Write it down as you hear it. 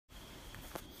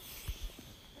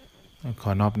ข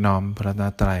อนอบน้อมพระรัตน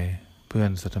ตรัยเพื่อ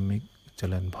นสัตมิกเจ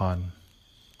ริญพร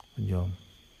คุณโยม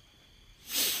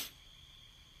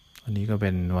วันนี้ก็เป็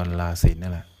นวันลาศีลนั่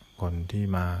นแหละคนที่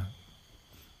มา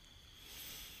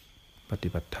ปฏิ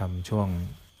บัติธรรมช่วง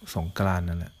สงกรานต์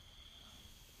นั่นแหละ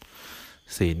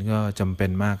ศีลก็จำเป็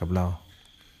นมากกับเรา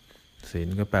ศีล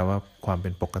ก็แปลว่าความเป็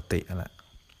นปกตินั่นแหละ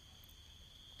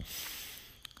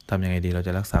ทำยังไงดีเราจ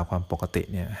ะรักษาความปกติ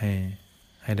เนี่ยใ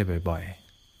ห้ได้บ่อยๆ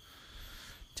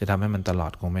จะทำให้มันตลอ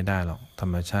ดคงไม่ได้หรอกธร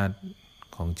รมชาติ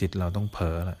ของจิตเราต้องเผล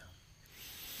อแหละ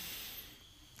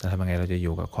แต่ทำยังไงเราจะอ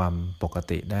ยู่กับความปก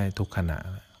ติได้ทุกขณะ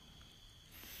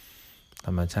ธ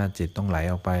รรมชาติจิตต้องไหล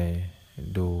ออกไป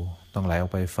ดูต้องไหลออ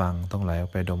กไปฟังต้องไหลออ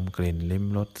กไปดมกลิ่นลิ้ม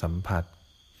รสสัมผัส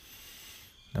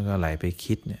แล้วก็ไหลไป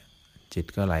คิดเนี่ยจิต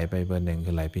ก็ไหลไปเบอร์หนึ่ง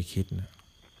คือไหลไปคิดนะ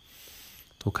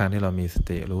ทุกครั้งที่เรามีส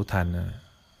ติรู้ทันนะ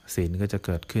ศีลก็จะเ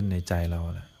กิดขึ้นในใจเรา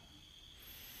แหละ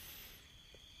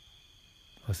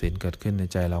พอศีลเกิดขึ้นใน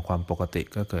ใจเราความปกติ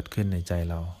ก็เกิดขึ้นในใจ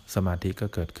เราสมาธิก็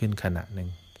เกิดขึ้นขณะหนึ่ง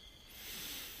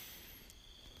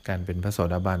การเป็นพระโส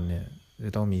ดาบันเนี่ยจะ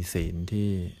ต้องมีศีลที่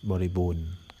บริบูรณ์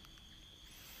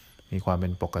มีความเป็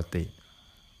นปกติ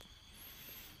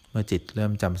เมื่อจิตเริ่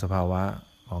มจำสภาวะ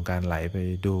ของการไหลไป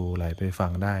ดูไหลไปฟั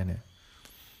งได้เนี่ย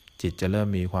จิตจะเริ่ม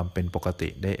มีความเป็นปกติ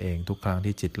ได้เองทุกครั้ง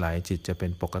ที่จิตไหลจิตจะเป็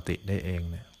นปกติได้เอง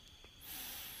เนี่ย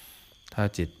ถ้า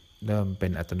จิตเริ่มเป็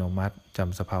นอัตโนมัติจ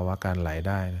ำสภาวะการไหลไ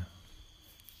ด้นะ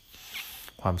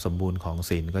ความสมบูรณ์ของ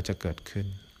ศีลก็จะเกิดขึ้น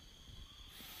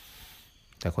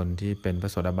แต่คนที่เป็นพระ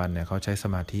โสดาบันเนี่ยเขาใช้ส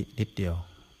มาธินิดเดียว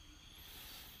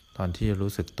ตอนที่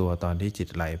รู้สึกตัวตอนที่จิต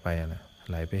ไหลไปนะ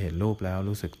ไหลไปเห็นรูปแล้ว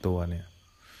รู้สึกตัวเนี่ย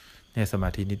สมา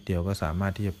ธินิดเดียวก็สามาร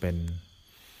ถที่จะเป็น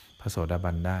พระโสดา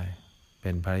บันได้เป็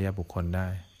นพระอริยบุคคลได้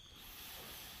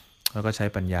แล้วก็ใช้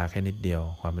ปัญญาแค่นิดเดียว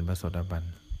ความเป็นพระโสดาบัน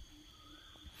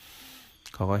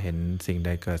เขาก็เห็นสิ่งใด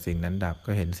เกิดสิ่งนั้นดับ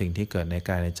ก็เห็นสิ่งที่เกิดในก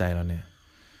ายในใจเราเนี่ย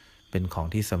เป็นของ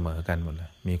ที่เสมอกันหมดเล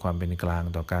ยมีความเป็นกลาง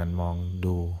ต่อการมอง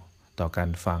ดูต่อการ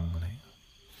ฟังอะไร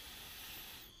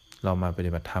เรามาป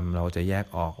ฏิบัติธรรมเราจะแยก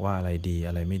ออกว่าอะไรดี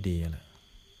อะไรไม่ดี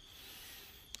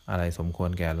อะไรสมควร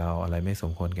แก่เราอะไรไม่ส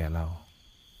มควรแก่เรา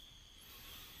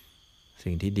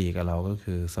สิ่งที่ดีกับเราก็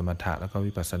คือสมถะแล้วก็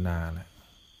วิปัสสนาแหละ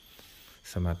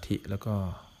สมาธิแล้วก็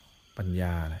ปัญญ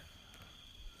าแหละ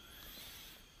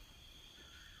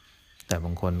แต่บ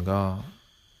างคนก็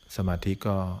สมาธิ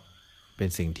ก็เป็น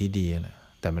สิ่งที่ดีแหละ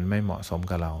แต่มันไม่เหมาะสม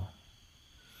กับเรา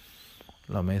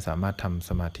ไม่สามารถทำ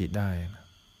สมาธิได้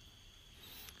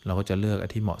เราก็จะเลือกอั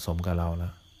นที่เหมาะสมกับเราแล้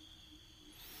ว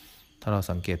ถ้าเรา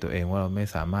สังเกตตัวเองว่าเราไม่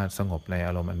สามารถสงบในอ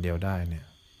ารมณ์อันเดียวได้เนี่ย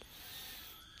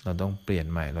เราต้องเปลี่ยน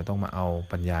ใหม่เราต้องมาเอา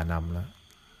ปัญญานำแล้ว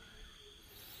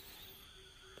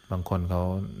บางคนเขา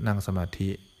นั่งสมาธิ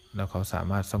แล้วเขาสา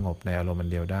มารถสงบในอารมณ์อั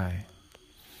นเดียวได้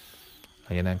ห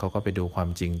ลังจากนั้นเขาก็ไปดูความ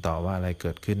จริงต่อว่าอะไรเ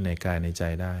กิดขึ้นในกายในใจ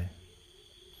ได้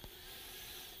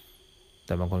แ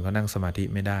ต่บางคนเขานั่งสมาธิ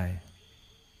ไม่ได้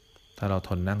ถ้าเราท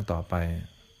นนั่งต่อไป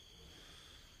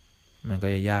มันก็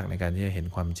จะยากในการที่จะเห็น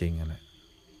ความจริงแหละ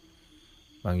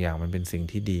บางอย่างมันเป็นสิ่ง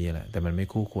ที่ดีแหละแต่มันไม่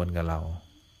คู่ควรกับเรา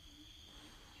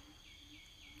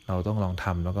ต้องลองท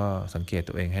ำแล้วก็สังเกต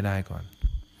ตัวเองให้ได้ก่อน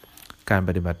การป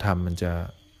ฏิบัติธรรมมันจะ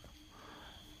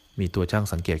มีตัวช่าง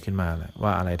สังเกตขึ้นมาแหละว่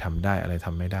าอะไรทำได้อะไรท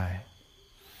ำไม่ได้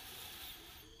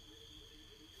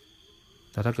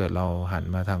แต่ถ้าเกิดเราหัน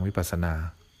มาทางวิปัสสนา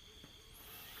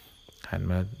หัน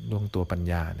มาล่วงตัวปัญ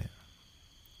ญาเนี่ย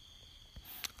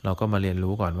เราก็มาเรียน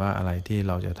รู้ก่อนว่าอะไรที่เ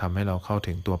ราจะทำให้เราเข้า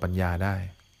ถึงตัวปัญญาได้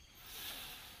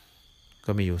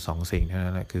ก็มีอยู่สองสิ่งเท่า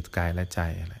นั้นแหละคือกายและใจ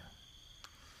แหละ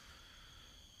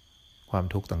ความ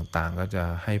ทุกข์ต่างๆก็จะ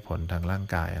ให้ผลทางร่าง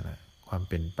กายแหละความเ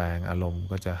ปลี่ยนแปลงอารมณ์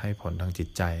ก็จะให้ผลทางจิต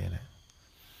ใจแหละ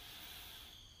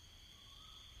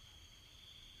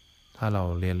ถ้าเรา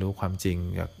เรียนรู้ความจริง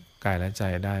จากกายและใจ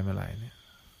ได้เมื่อไหร่เนี่ย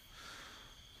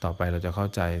ต่อไปเราจะเข้า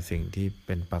ใจสิ่งที่เ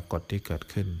ป็นปรากฏที่เกิด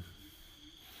ขึ้น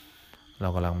เรา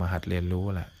กำลังมาหัดเรียนรู้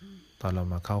แหละตอนเรา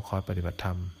มาเข้าคอร์สปฏิบัติธร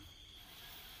รม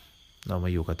เรามา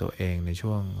อยู่กับตัวเองใน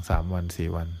ช่วง3 วัน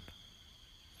 4 วัน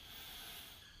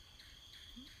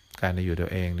การได้อยู่ตัว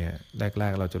เองเนี่ยแร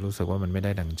กๆเราจะรู้สึกว่ามันไม่ไ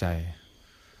ด้ดั่งใจ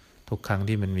ทุกครั้ง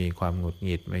ที่มันมีความหงุดห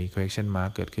งิดมี question mark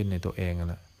เกิดขึ้นในตัวเอง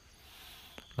แหละ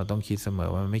เราต้องคิดเสมอ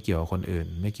ว่ามันไม่เกี่ยวกับคนอื่น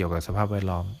ไม่เกี่ยวกับสภาพแวด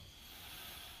ล้อม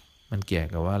มันเกี่ยว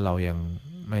กับว่าเรายัง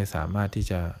ไม่สามารถที่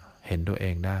จะเห็นตัวเอ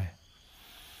งได้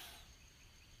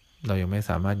เรายังไม่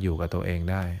สามารถอยู่กับตัวเอง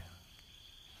ได้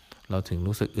เราถึง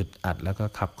รู้สึกอึดอัดแล้วก็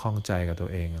ขับข้องใจกับตัว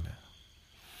เองนะ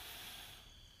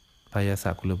พยาศ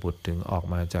กุลบุตรถึงออก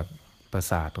มาจากประ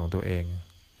สาทของตัวเอง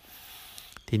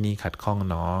ที่นี่ขัดข้อง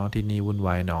หนอที่นี่วุ่นว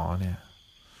ายหนอเนี่ย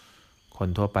คน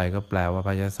ทั่วไปก็แปลว่าพ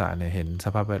ยาศเนี่ยเห็นส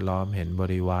ภาพแวดล้อมเห็นบ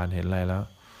ริวารเห็นอะไรแล้ว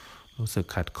รู้สึก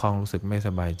ขัดข้องรู้สึกไม่ส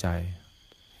บายใจ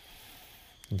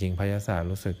จริงๆพยาศาสตร์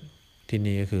รู้สึกที่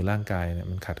นี่ก็คือร่างกายเนี่ย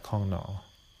มันขัดข้องหนอ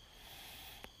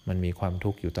มันมีความทุ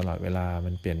กข์อยู่ตลอดเวลา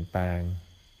มันเปลี่ยนแปลง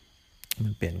มั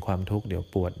นเปลี่ยนความทุกข์เดี๋ยว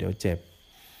ปวดเดี๋ยวเจ็บ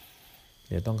เ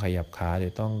ดี๋ยวต้องขยับขาเดี๋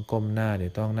ยวต้องก้มหน้าเดี๋ย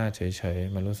วต้องหน้าเฉย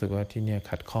ๆมันรู้สึกว่าที่นี่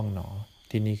ขัดข้องหนอ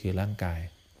ที่นี่คือร่างกาย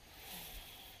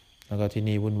แล้วก็ที่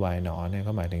นี่วุ่นวายหนอเนี่ย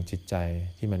ก็หมายถึงจิตใจ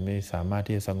ที่มันไม่สามารถ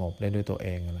ที่จะสงบได้ด้วยตัวเอ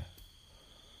งนะ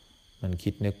มันคิ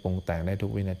ดนึกปรุงแต่งได้ทุ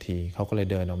กวินาทีเขาก็เลย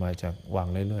เดินออกมาจากวัง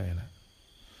เรื่อยๆนะ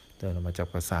เดินออกมาจาก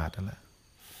ปราสาทนั่นแหละ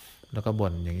แล้วก็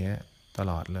บ่นอย่างเงี้ยต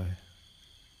ลอดเลย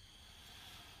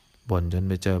บ่นจน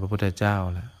ไปเจอพระพุทธเจ้า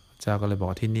แล้วพระเจ้าก็เลยบอ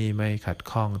กที่นี่ไม่ขัด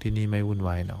ข้องที่นี่ไม่วุ่นว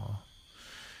ายหนอ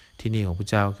ที่นี่ของพระ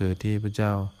เจ้าคือที่พระเจ้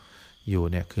าอยู่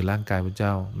เนี่ยคือร่างกายพระเจ้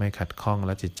าไม่ขัดข้องแ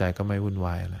ละจิตใจก็ไม่วุ่นว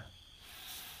ายแล้ว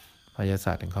พระยาศ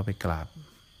าสตร์ถึงเข้าไปกราบ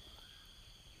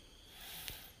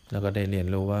แล้วก็ได้เรียน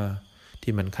รู้ว่า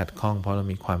ที่มันขัดข้องเพราะเรา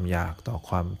มีความอยากต่อ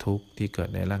ความทุกข์ที่เกิด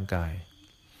ในร่างกาย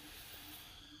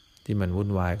ที่มันวุ่น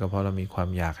วายก็เพราะเรามีความ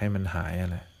อยากให้มันหายอะ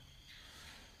ไร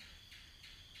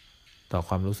ต่อค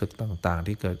วามรู้สึกต่างๆ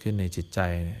ที่เกิดขึ้นในจิตใจ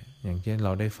เนี่ยอย่างที่เร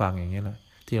าได้ฟังอย่างนี้แหละ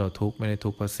ที่เราทุกข์ไม่ได้ทุ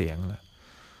กข์เพราะเสียงแหละ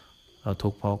เราทุ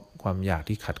กข์เพราะความอยาก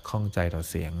ที่ขัดข้องใจต่อ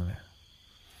เสียงแหละ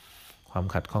ความ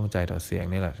ขัดข้องใจต่อเสียง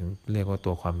นี่แหละถึงเรียกว่า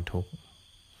ตัวความทุกข์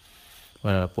เว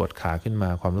ลาเราปวดขาขึ้นมา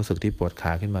ความรู้สึกที่ปวดข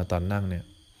าขึ้นมาตอนนั่งเนี่ย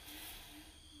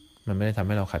มันไม่ได้ทำใ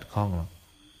ห้เราขัดข้องหรอก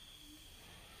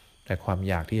แต่ความ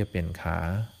อยากที่จะเปลี่ยนขา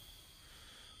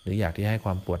หรืออยากที่ให้คว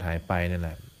ามปวดหายไปนั่นแห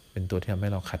ละเป็นตัวที่ทำให้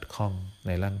เราขัดข้องใ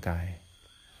นร่างกาย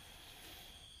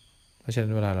เพราะฉะนั้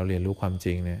นเวลาเราเรียนรู้ความจ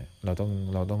ริงเนี่ยเราต้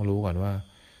องรู้ก่อนว่า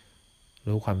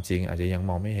รู้ความจริงอาจจะยังม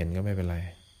องไม่เห็นก็ไม่เป็นไร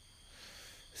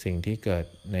สิ่งที่เกิด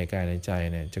ในกายในใจ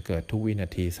เนี่ยจะเกิดทุกวินา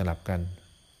ทีสลับกัน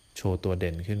โชว์ตัวเ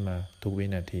ด่นขึ้นมาทุกวิ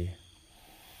นาที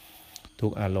ทุ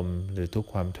กอารมณ์หรือทุก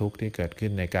ความทุกข์ที่เกิดขึ้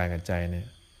นในกายกับใจเนี่ย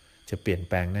จะเปลี่ยนแ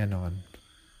ปลงแน่นอน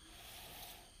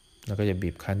แล้วก็จะบี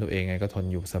บคั้นตัวเองไงก็ทน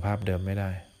อยู่สภาพเดิมไม่ได้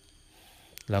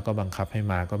แล้วก็บังคับให้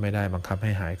มาก็ไม่ได้บังคับใ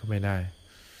ห้หายก็ไม่ได้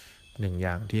หนึ่งอ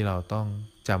ย่างที่เราต้อง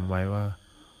จำไว้ว่า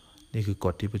นี่คือก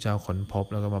ฎที่พระเจ้าค้นพบ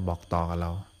แล้วก็มาบอกต่อกับเร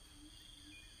า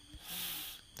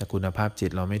แต่คุณภาพจิ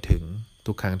ตเราไม่ถึง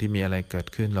ทุกครั้งที่มีอะไรเกิด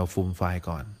ขึ้นเราฟูมฟาย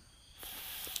ก่อน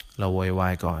เราโวยวา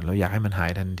ยก่อนเราอยากให้มันหา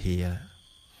ยทันที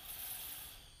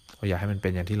เราอยากให้มันเป็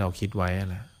นอย่างที่เราคิดไว้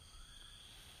แหละ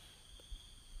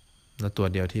แล้วตัว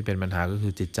เดียวที่เป็นปัญหาก็คื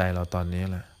อจิตใจเราตอนนี้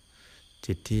แหละ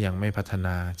จิตที่ยังไม่พัฒน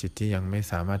าจิตที่ยังไม่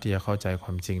สามารถที่จะเข้าใจคว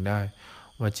ามจริงได้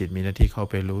ว่าจิตมีหน้าที่เข้า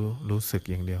ไปรู้สึก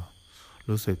อย่างเดียว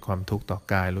รู้สึกความทุกข์ต่อ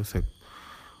กายรู้สึก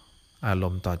อาร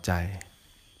มณ์ต่อใจ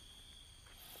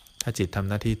ถ้าจิตทำ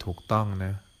หน้าที่ถูกต้องน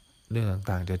ะเรื่อง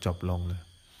ต่างๆจะจบลงเลย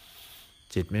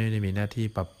จิตไม่ได้มีหน้าที่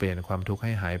ปรับเปลี่ยนความทุกข์ใ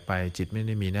ห้หายไปจิตไม่ไ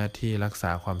ด้มีหน้าที่รักษ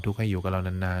าความทุกข์ให้อยู่กับเรา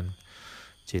นาน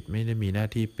ๆจิตไม่ได้มีหน้า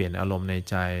ที่เปลี่ยนอารมณ์ใน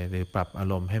ใจหรือปรับอา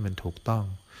รมณ์ให้มันถูกต้อง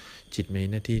จิตมี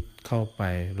หน้าที่เข้าไป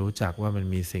รู้จักว่ามัน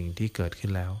มีสิ่งที่เกิดขึ้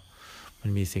นแล้วมัน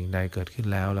มีสิ่งใดเกิดขึ้น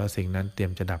แล้วสิ่งนั้นเตรีย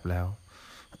มจะดับแล้ว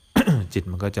จิต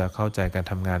มันก็จะเข้าใจการ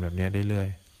ทำงานแบบนี้เรื่อย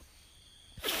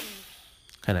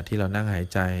ๆขณะที่เรานั่งหาย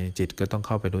ใจจิตก็ต้องเ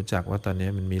ข้าไปรู้จักว่าตอนนี้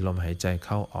มันมีลมหายใจเ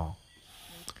ข้าออก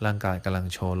ร่างกายกำลัง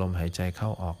โชว์ลมหายใจเข้า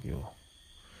ออกอยู่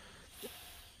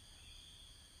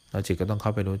แล้วจิตก็ต้องเข้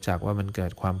าไปรู้จักว่ามันเกิ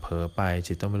ดความเผลอไป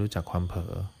จิตต้องไปรู้จักความเผล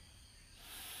อ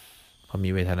พอมี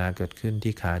เวทนาเกิดขึ้น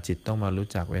ที่ขาจิตต้องมารู้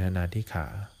จักเวทนาที่ขา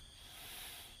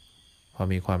พอ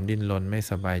มีความดิ้นรนไม่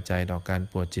สบายใจต่อการ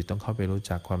ปวดจิตต้องเข้าไปรู้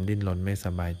จักความดิ้นรนไม่ส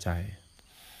บายใจ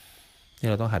นี่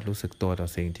เราต้องหัดรู้สึกตัวต่อ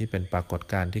สิ่งที่เป็นปรากฏ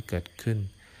การณ์ที่เกิดขึ้น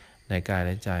ในกายแ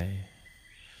ละใจ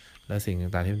และสิ่ง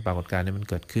ต่างๆที่เป็นปรากฏการณ์นี้มัน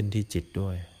เกิดขึ้นที่จิตด้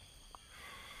วย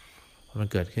พอมัน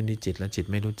เกิดขึ้นที่จิตแล้วจิต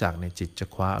ไม่รู้จักในจิตจะ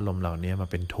คว้าอารมณ์เหล่านี้มา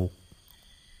เป็นทุกข์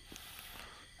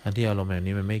ทั้งที่อารมณ์แบบ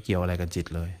นี้มันไม่เกี่ยวอะไรกับจิต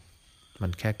เลยมั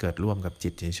นแค่เกิดร่วมกับจิ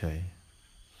ตเฉย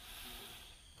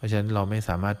ๆเพราะฉะนั้นเราไม่ส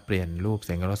ามารถเปลี่ยนรูปเ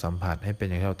สียงกลิ่นรสสัมผัสให้เป็น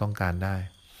อย่างที่เราต้องการได้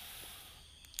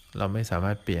เราไม่สาม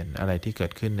ารถเปลี่ยนอะไรที่เกิ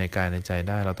ดขึ้นในกายในใจ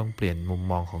ได้เราต้องเปลี่ยนมุม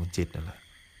มองของจิตนั่นแหละ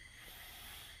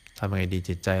ทำยังไงดี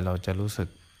จิตใจเราจะรู้สึก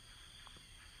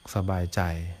สบายใจ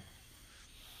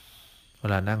เว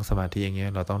ลานั่งสมาธิอย่างเงี้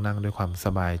ยเราต้องนั่งด้วยความส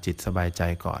บายจิตสบายใจ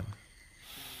ก่อน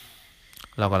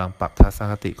เรากำลังปรับทัศน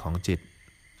คติของจิต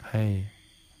ให้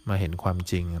มาเห็นความ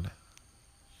จริงนะ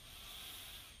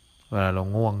เวลาเรา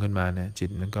ง่วงขึ้นมาเนี่ยจิต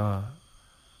มันก็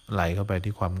ไหลเข้าไป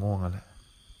ที่ความง่วงนั่นแหละ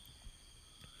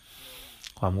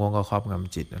ความง่วงก็ครอบง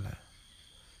ำจิตนั่นแหละ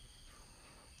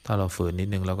ถ้าเราฝืนนิด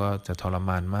นึงเราก็จะทรม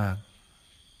านมาก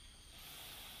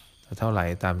แต่เท่าไหร่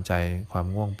ตามใจความ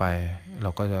ง่วงไปเรา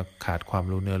ก็จะขาดความ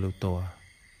รู้เนื้อรู้ตัว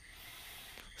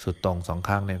สุดตรงสอง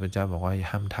ข้างในพระเจ้าบอกว่า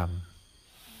ห้ามท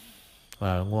ำเว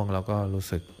ลาเราง่วงเราก็รู้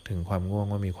สึกถึงความง่วง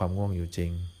ว่ามีความง่วงอยู่จริ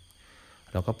ง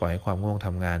เราก็ปล่อยให้ความง่วงท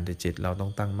ำงานแต่จิตเราต้อ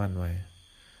งตั้งมั่นไว้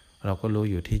เราก็รู้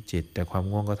อยู่ที่จิตแต่ความ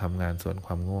ง่วงก็ทำงานส่วนค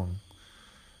วามง่วง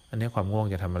อันนี้ความง่วง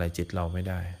จะทำอะไรจิตเราไม่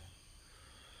ได้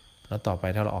แล้วต่อไป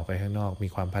ถ้าเราออกไปข้างนอกมี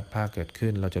ความพัดภาคเกิดขึ้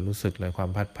นเราจะรู้สึกเลยความ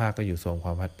พัดภาคก็อยู่ส่วนคว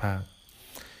ามพัดภาค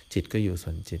จิตก็อยู่ส่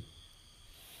วนจิต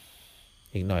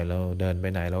อีกหน่อยเราเดินไป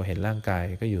ไหนเราเห็นร่างกาย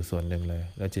ก็อยู่ส่วนหนึ่งเลย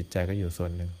แล้วจิตใจก็อยู่ส่ว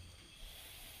นหนึ่ง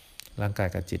ร่างกาย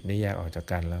กับจิตนี่แยกออกจาก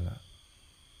กันแล้วล่ะ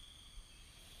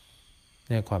เ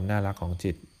นี่ยความน่ารักของ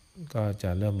จิตก็จะ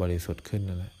เริ่มบริสุทธิ์ขึ้น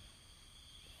นั่นแหละ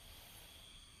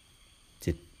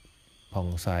จิตผ่อง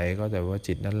ใสก็แต่ว่า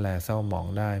จิตนั่นแหละเศร้าหมอง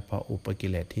ได้เพราะอุปกิ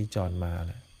เลสที่จรมาแ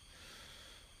หละ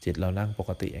จิตเรานั่งปก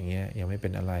ติอย่างเงี้ยยังไม่เป็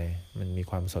นอะไรมันมี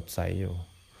ความสดใสอยู่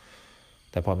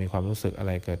แต่พอมีความรู้สึกอะไ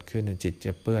รเกิดขึ้นจิตจ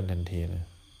ะเปื้อนทันทีเลย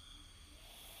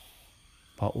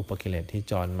เพราะอุปกิเลสที่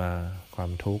จรมาควา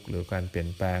มทุกข์หรือการเปลี่ยน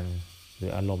แปลงหรื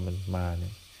ออารมณ์มันมาเนี่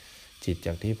ยจิตจ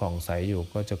ากที่ผ่องใสอยู่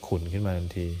ก็จะขุ่นขึ้นมาทัน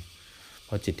ทีเพ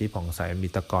ราะจิตที่ผ่องใสมี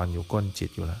ตะกอนอยู่ก้นจิต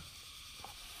อยู่แล้ว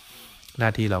หน้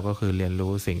าที่เราก็คือเรียน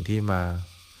รู้สิ่งที่มา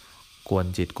กวน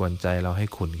จิตกวนใจเราให้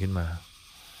ขุ่นขึ้นมา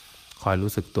คอย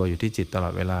รู้สึกตัวอยู่ที่จิตตลอ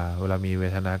ดเวลาเวลามีเว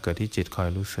ทนาเกิดที่จิตคอย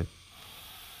รู้สึก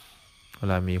เว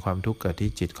ลามีความทุกข์เกิดที่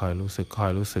จิตคอยรู้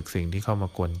สึกสิ่งที่เข้ามา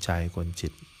กวนใจกวนจิ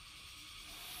ต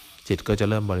จิตก็จะ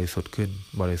เริ่มบริสุทธิ์ขึ้น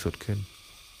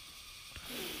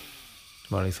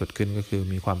ก็คือ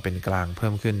มีความเป็นกลางเพิ่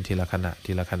มขึ้นทีละขณ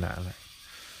ะเลย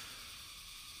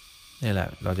นี่แหละ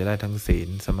เราจะได้ทั้งศีล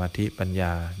สมาธิปัญญ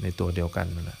าในตัวเดียวกัน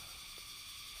นั่นแหละ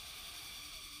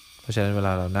เพราะฉะนั้นเวล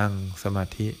าเรานั่งสมา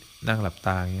ธินั่งหลับต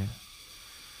าอย่างเงี้ย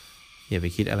อย่าไป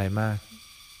คิดอะไรมาก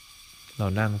เรา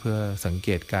นั่งเพื่อสังเก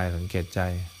ตกายสังเกตใจ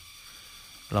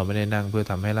เราไม่ได้นั่งเพื่อ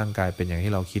ทำให้ร่างกายเป็นอย่าง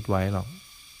ที่เราคิดไว้หรอก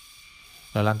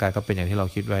แล้วร่างกายก็เป็นอย่างที่เรา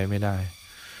คิดไว้ไม่ได้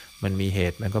มันมีเห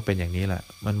ตุมันก็เป็นอย่างนี้แหละ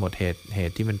มันหมดเห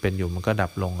ตุที่มันเป็นอยู่มันก็ดั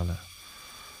บลงแล้ว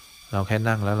เราแค่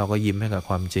นั่งแล้วเราก็ยิ้มให้กับ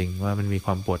ความจริงว่ามันมีค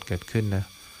วามปวดเกิดขึ้นนะ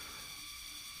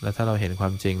แล้วถ้าเราเห็นควา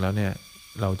มจริงแล้วเนี่ย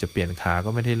เราจะเปลี่ยนขาก็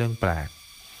ไม่ใช่เรื่องแปลก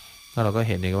แล้วเราก็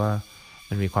เห็นเองว่า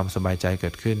มันมีความสบายใจเกิ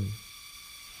ดขึ้น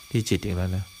ที่จิตอีกแล้ว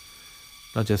นะ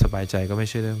เราจะสบายใจก็ไม่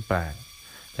ใช่เรื่องแปลก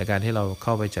แต่การที่เราเ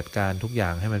ข้าไปจัดการทุกอย่า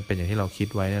งให้มันเป็นอย่างที่เราคิด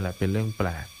ไว้นี่แหละเป็นเรื่องแปล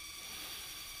ก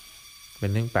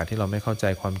ที่เราไม่เข้าใจ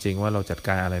ความจริงว่าเราจัดก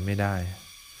ารอะไรไม่ได้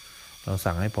เรา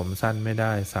สั่งให้ผมสั้นไม่ไ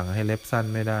ด้สั่งให้เล็บสั้น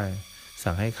ไม่ได้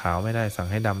สั่งให้ขาวไม่ได้สั่ง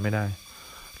ให้ดำไม่ได้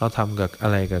เราทำกับอะ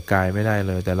ไรกับกายไม่ได้เ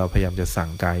ลยแต่เราพยายามจะสั่ง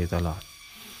กายอยู่ตลอด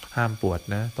ห้ามปวด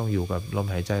นะต้องอยู่กับลม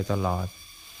หายใจตลอด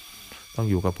ต้อง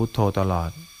อยู่กับพุทโธตลอด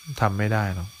ทำไม่ได้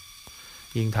หรอก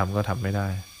ยิ่งทำก็ทำไม่ได้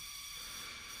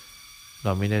เร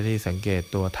าไม่ได้ที่สังเกต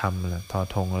ตัวธรรมแหละทอ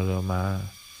ทงเรือมา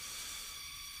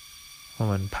ว่า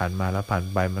มันผ่านมาแล้วผ่าน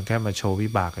ไปมันแค่มาโชว์วิ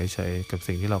บากเฉยๆกับ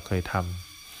สิ่งที่เราเคยท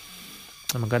ำ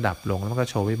แล้วมันก็ดับลงแล้วมันก็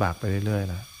โชว์วิบากไปเรื่อย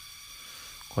ๆนะ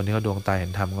คนที่เขาดวงตาเห็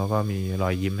นธรรมเขาก็มีรอ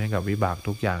ยยิ้มให้กับวิบาก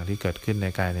ทุกอย่างที่เกิดขึ้นใน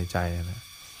กายในใจนะ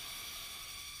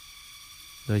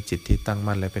ด้วยจิตที่ตั้ง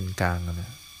มั่นและเป็นกลางน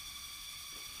ะ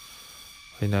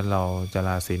เพราะฉะนั้นเราจะล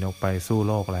าศีลออกไปสู้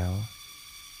โลกแล้ว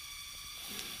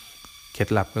เคล็ด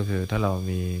ลับก็คือถ้าเรา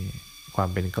มีความ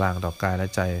เป็นกลางต่อกายและ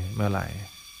ใจเมื่อไหร่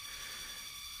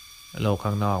โลกข้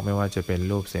างนอกไม่ว่าจะเป็น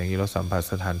รูปเสียงกลิ่นรสสัมผัส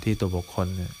สถานที่ตัวบุคคล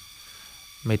เนี่ย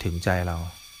ไม่ถึงใจเรา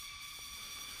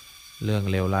เรื่อง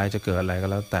เลวร้ายจะเกิดอะไรก็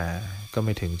แล้วแต่ก็ไ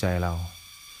ม่ถึงใจเรา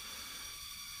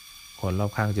คนรอ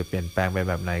บข้างจะเปลี่ยนแปลงไป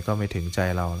แบบไหนก็ไม่ถึงใจ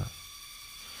เราละ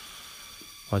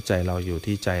เพราะใจเราอยู่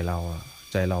ที่ใจเรา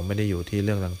ใจเราไม่ได้อยู่ที่เ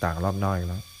รื่องต่างๆรอบนอก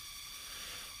แล้ว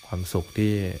ความสุข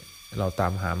ที่เราตา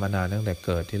มหามานานตั้งแต่เ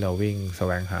กิดที่เราวิ่งแส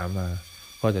วงหามา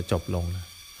ก็จะจบลงนะ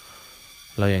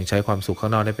เรายังใช้ความสุขข้า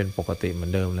งนอกได้เป็นปกติเหมือ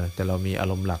นเดิมเลยแต่เรามีอา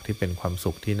รมณ์หลักที่เป็นความ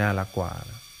สุขที่น่ารักกว่า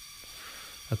นะ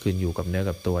ก็คืออยู่กับเนื้อ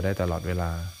กับตัวได้ตลอดเวล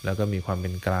าแล้วก็มีความเป็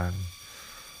นกลาง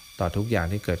ต่อทุกอย่าง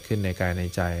ที่เกิดขึ้นในกายใน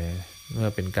ใจเมื่อ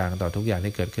เป็นกลางต่อทุกอย่าง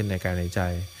ที่เกิดขึ้นในกายในใจ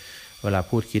เวลา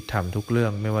พูดคิดทำทุกเรื่อ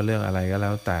งไม่ว่าเรื่องอะไรก็แล้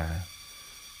วแต่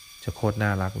จะโคตรน่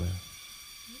ารักเลย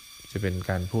จะเป็น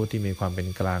การพูดที่มีความเป็น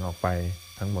กลางออกไป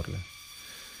ทั้งหมดเลย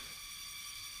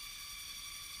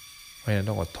เพราะฉะนั้น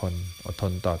ต้องอดท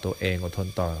นต่อตัวเองอดทน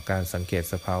ต่อการสังเกต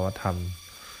สภาวธรรม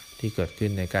ที่เกิดขึ้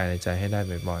นในกายในใจให้ได้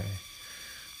บ่อย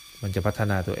ๆมันจะพัฒ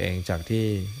นาตัวเองจากที่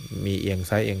มีเอียง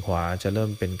ซ้ายเอียงขวาจะเริ่ม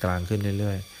เป็นกลางขึ้นเ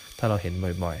รื่อยๆถ้าเราเห็น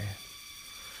บ่อยๆ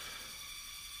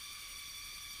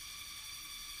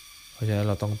เพราะฉะนั้น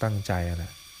เราต้องตั้งใจน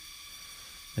ะ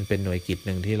มันเป็นหน่วยกิจห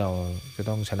นึ่งที่เราจะ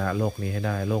ต้องชนะโลกนี้ให้ไ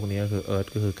ด้โลกนี้ก็คือเอิร์ธ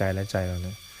ก็คือกายและใจเราเ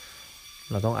นี่ย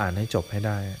เราต้องอ่านให้จบให้ไ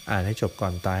ด้อ่านให้จบก่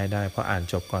อนตายให้ได้เพราะอ่าน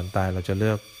จบก่อนตายเราจะเลื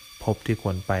อกพบที่ค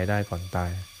วรไปได้ก่อนตา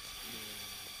ย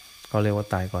ก็เรียกว่า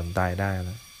ตายก่อนตายได้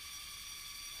นะ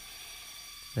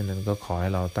ดังนั้นก็ขอให้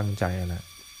เราตั้งใจนะ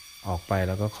ออกไปแ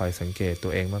ล้วก็คอยสังเกตตั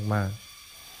วเองมาก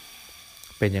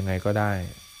ๆเป็นยังไงก็ได้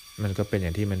มันก็เป็นอย่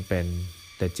างที่มันเป็น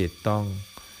แต่จิตต้อง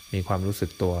มีความรู้สึ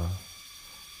กตัว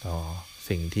ต่อ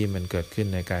สิ่งที่มันเกิดขึ้น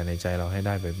ในกายในใจเราให้ไ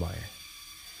ด้บ่อย